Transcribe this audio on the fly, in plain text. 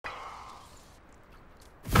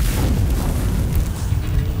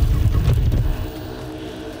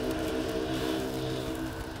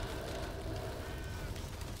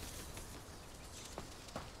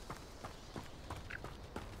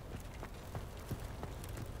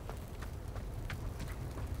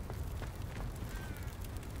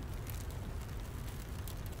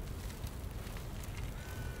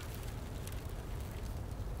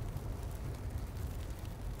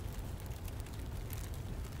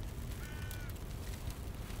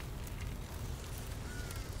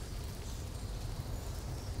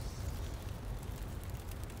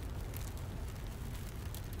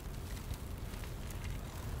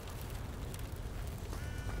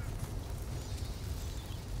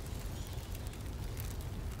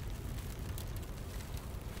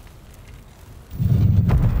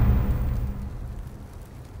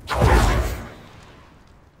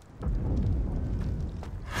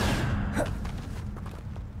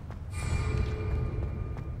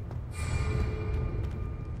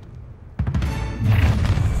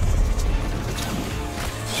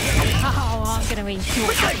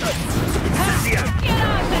enjoy this. Get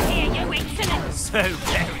over here, you insolent! So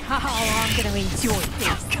very. Oh, I'm gonna enjoy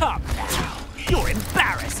this. Come now. You're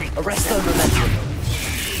embarrassing. Arresto momentum.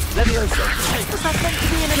 Levioso. Was that meant to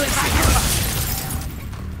be an attack?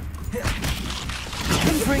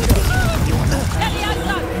 Confringo.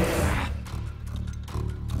 Levioso!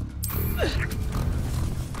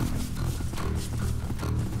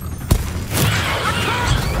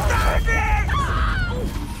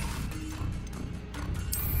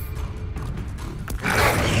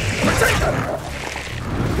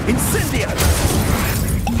 Incendio!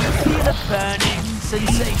 Feel a burning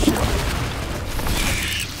sensation.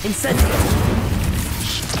 Incendio!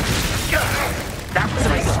 That was a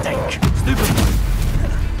mistake. Stupid.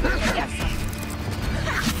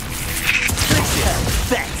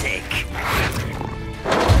 Pathetic.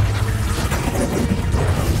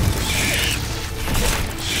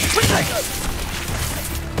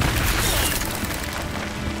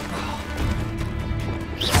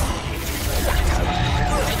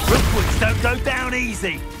 Rookwoods don't go down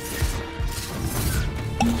easy.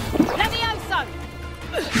 Levioso!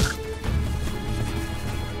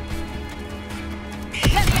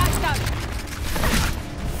 Levioso!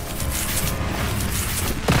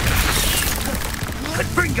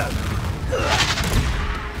 Confringo!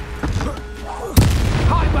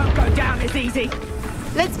 I won't go down as easy.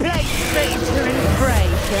 Let's play stranger and prey,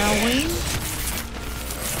 shall we?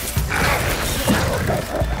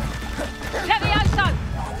 Levioso!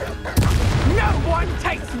 No one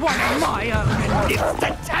takes one of my own and lives to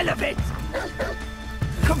tell of it!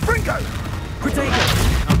 Confringo! Protego!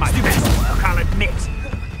 Oh, my best work, I'll admit.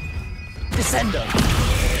 Descendo!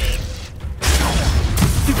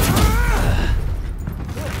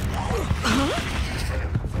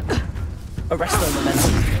 Arresto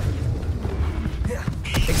momentum.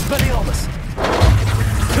 Expelliarmus!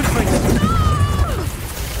 Confringo!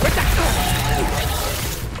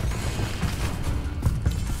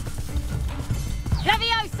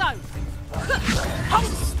 Levioso!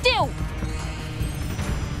 Hold still!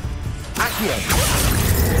 Accio!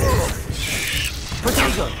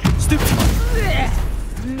 Protego! Stupid!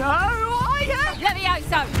 No, I am!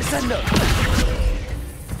 Levioso! Descendo!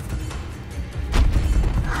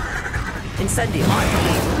 Incendio!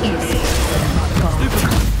 Easy! Stupid!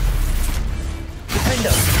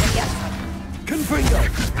 Defendo! Confringo!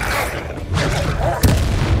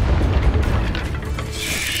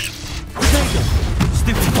 Protego!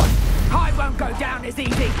 Stupid one! I won't go down as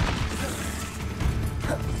easy.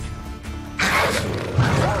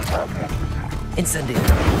 Incendio!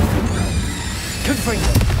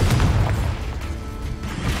 Confringo!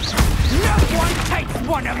 No one takes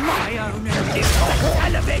one of my own and lives to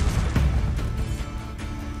tell of it!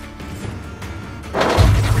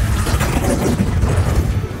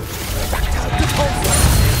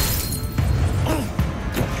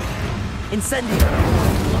 Incendio!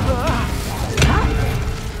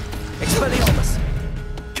 Expelliarmus!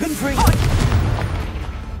 Confringo!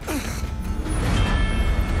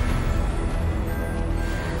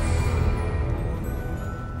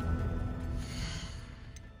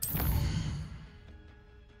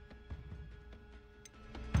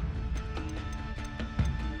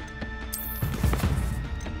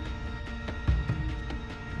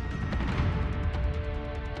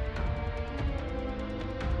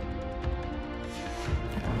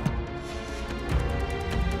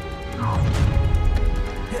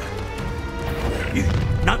 You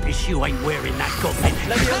notice you ain't wearing that gauntlet.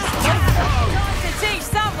 Time to teach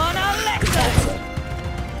someone a lesson!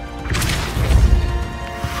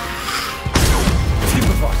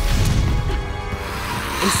 Stupefy!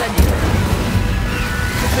 Incendio!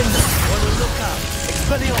 Defender! Wanna look up?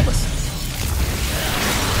 Expelliarmus!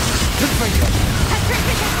 Confringo!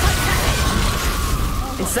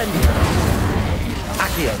 Incendio!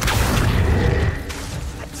 Accio!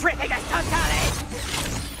 Tripping us totally!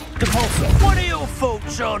 Depulso! What are your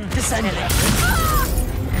thoughts on Descendo!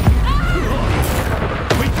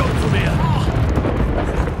 We go from here!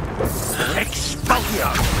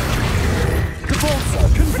 Expulsion! Depulso!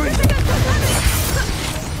 Confringo!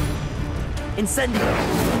 Incendio!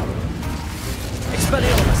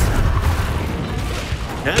 Expelliarmus!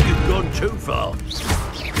 Now you've gone too far.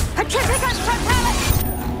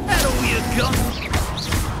 That all you got?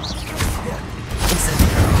 Incendio!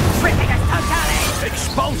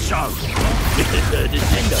 Expulso! Defendo!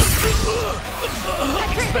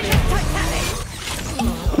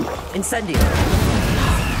 Incendio!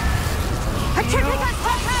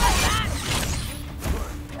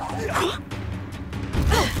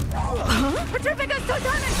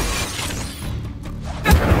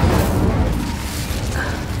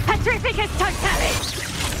 Petrificus totalis!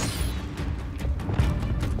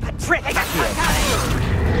 Petrificus totalis!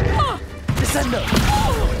 Descendo!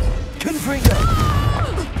 Confringo!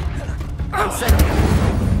 Incendio!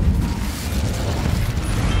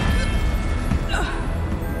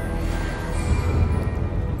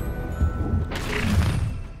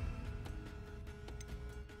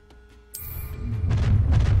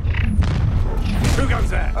 Who goes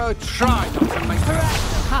there? Oh, try not to make me.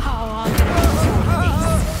 Oh, I'm gonna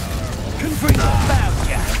Confringo! Found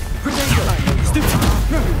ya. Protego! Stupid.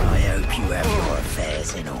 I hope you have your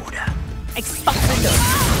affairs in order. expulso.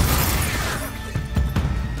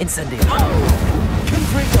 Incendio!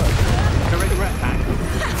 Confringo! To regret that.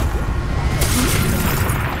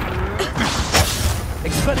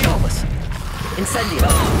 Expelliarmus! Incendio!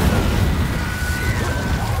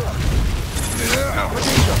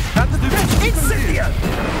 Incendio!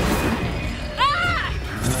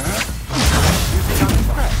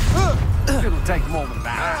 It'll take more than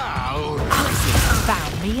that.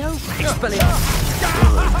 Found me over. Expelliarmus!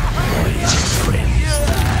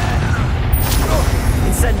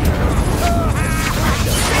 Incendio!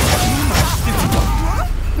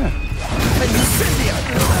 Incendio!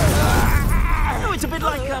 Oh, it's a bit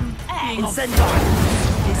like, Incendio!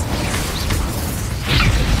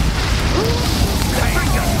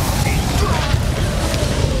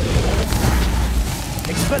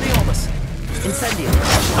 Expelliarmus! Incendio!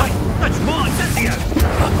 That's more Incendio!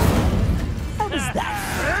 What was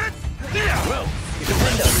that? Well,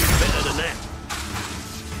 Defendo! better than that.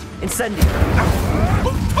 Incendio!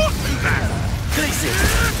 Who taught me that? Glacius!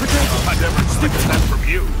 I never expected that from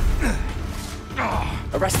you.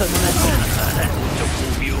 Arresto momentum! That to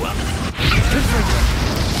warm you up.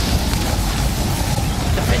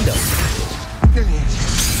 Defendo!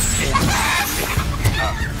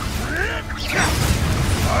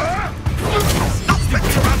 Spin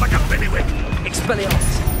you around like a bailiwick. Expelliarmus!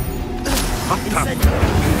 Incendio!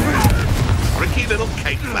 Tricky little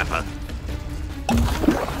cake flapper.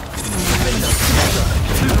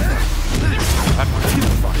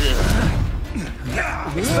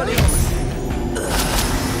 Expelliarmus!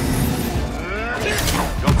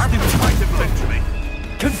 You'll have to fight eventually.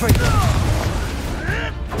 Confringo!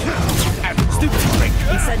 And stupid trick.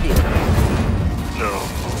 Incendio! No.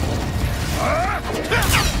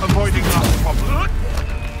 Avoiding last problem.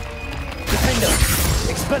 Defendo!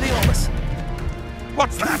 Expelliarmus!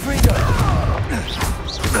 What's that? Confringo!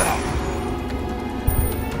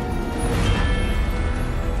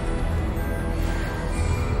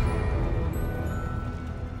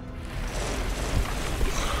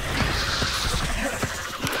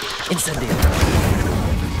 Incendio!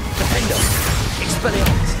 Defendo!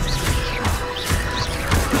 Expelliarmus!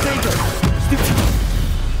 Protego!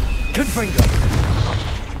 Confringo!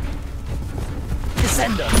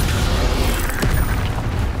 Descendo!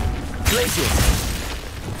 Glacius!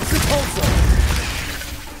 Repulso!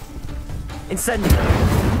 Incendio!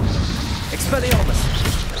 Expelliarmus!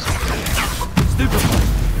 Stupefy!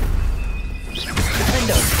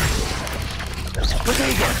 Defendo!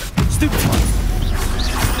 Protego! Stupefy!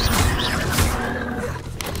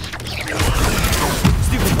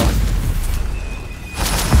 Stupefy!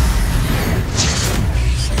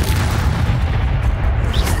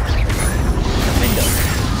 Defendo!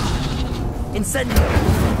 Incendio!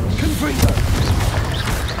 Confringo!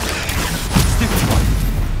 Stupefy!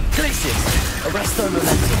 Glacius! Arresto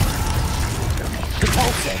momentum!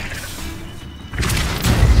 Repulso!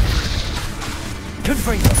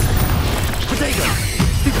 Confringo! Protego!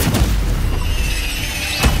 Stupefy!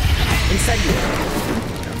 Incendio!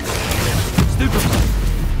 Stupefy!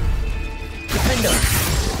 Defendo!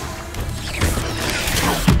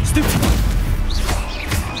 Stupefy!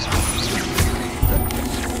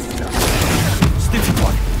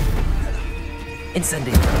 Stupefy!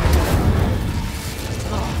 Incendio!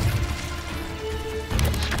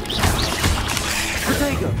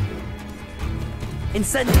 Protego!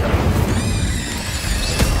 Incendio!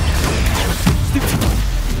 Stupefy!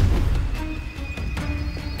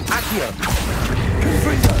 Accio!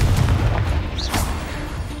 Confringo!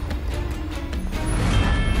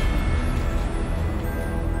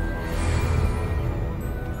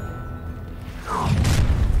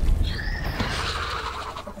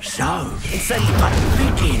 So, Incendio!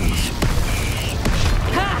 begins.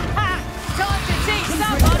 Ha ha! Time to teach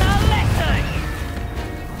someone a lesson!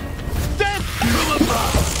 Death from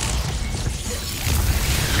above.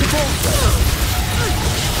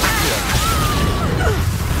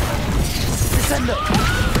 Descendo!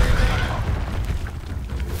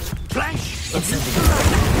 Flash. Incendio!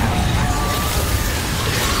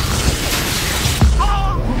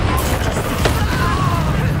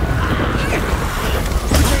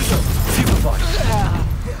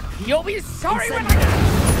 be sorry when Incendio.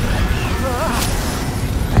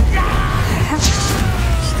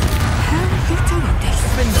 How are you doing this?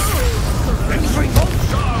 Confringo.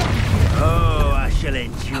 Oh, I shall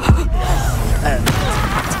enjoy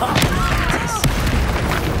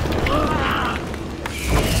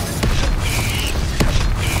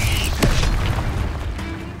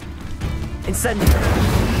Incendio.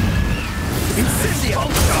 Incendio.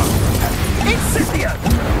 Incendio.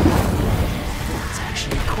 It's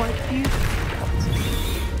actually quite beautiful.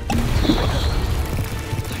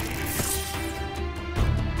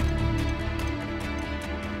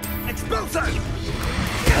 Expulso!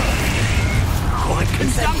 Quite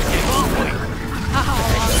consumptive, aren't we?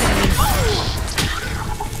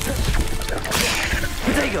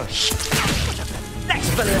 Potato. Next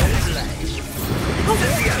fellow.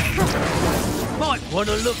 Might want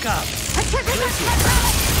to look up.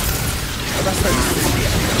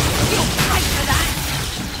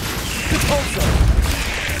 Repulso.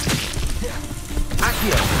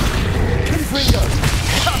 Accio. Confringo.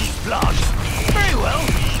 Bloods. Very well.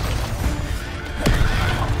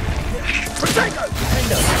 Potato.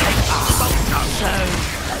 Nintendo.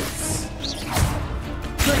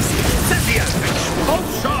 Incendio!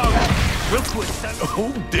 Expulso! Real quick,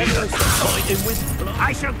 oh dear. Fighting with blood.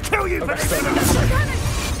 I shall kill you for this!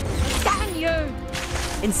 Damn you!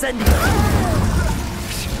 Incendio.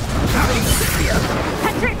 Incendio.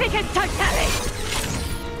 Petrificus totalis!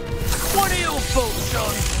 What are your thoughts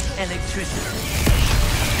on electricity?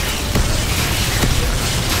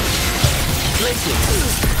 Glacier.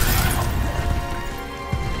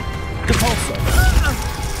 Compulso.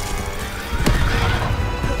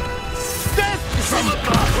 Death from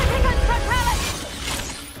above! Petrificus totalis!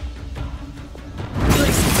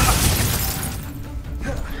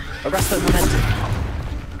 Arresto momentum.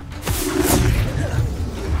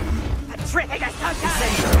 Petrificus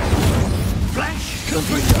totalis! Flash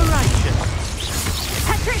of inspiration!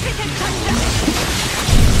 Petrificus totalis!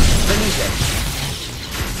 Benito.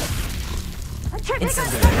 Petrificus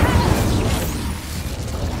Incendio. totalis!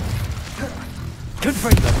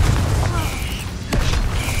 Confringo.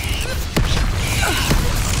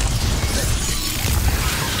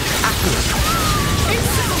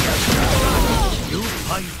 You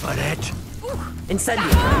pay for that!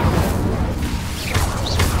 Incendio.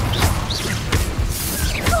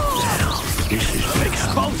 This is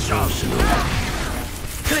expulso!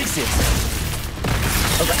 Glacier.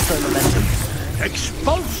 Arresto momentum.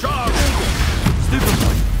 Expulso!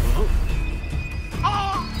 Stupefy.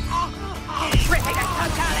 Petrificus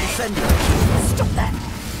totalis! Incendio. Stop that!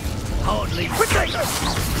 Hardly. Potato.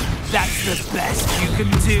 That's the best you can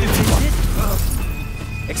do, is it?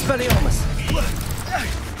 Expelliarmus.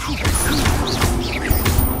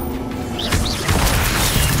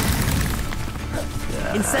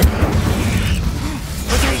 Incendio.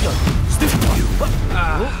 Potato. Stupefy.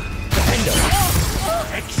 Defendo.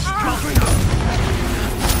 Expulso!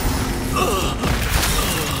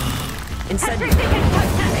 Incendio. Petrificus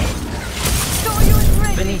totalis! Thought you was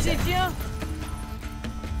ready, Benito. did you?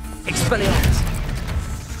 Expelliarmus.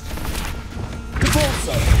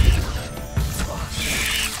 Compulso.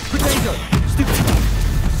 Potato. Stupefy.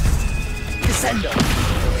 Descendo.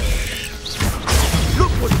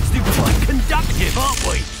 Look what stupefy conductive, aren't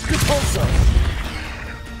we? Compulso.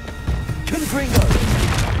 Confringo.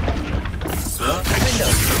 Defendo.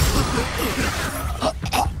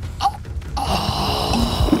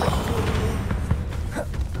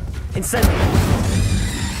 Incendio.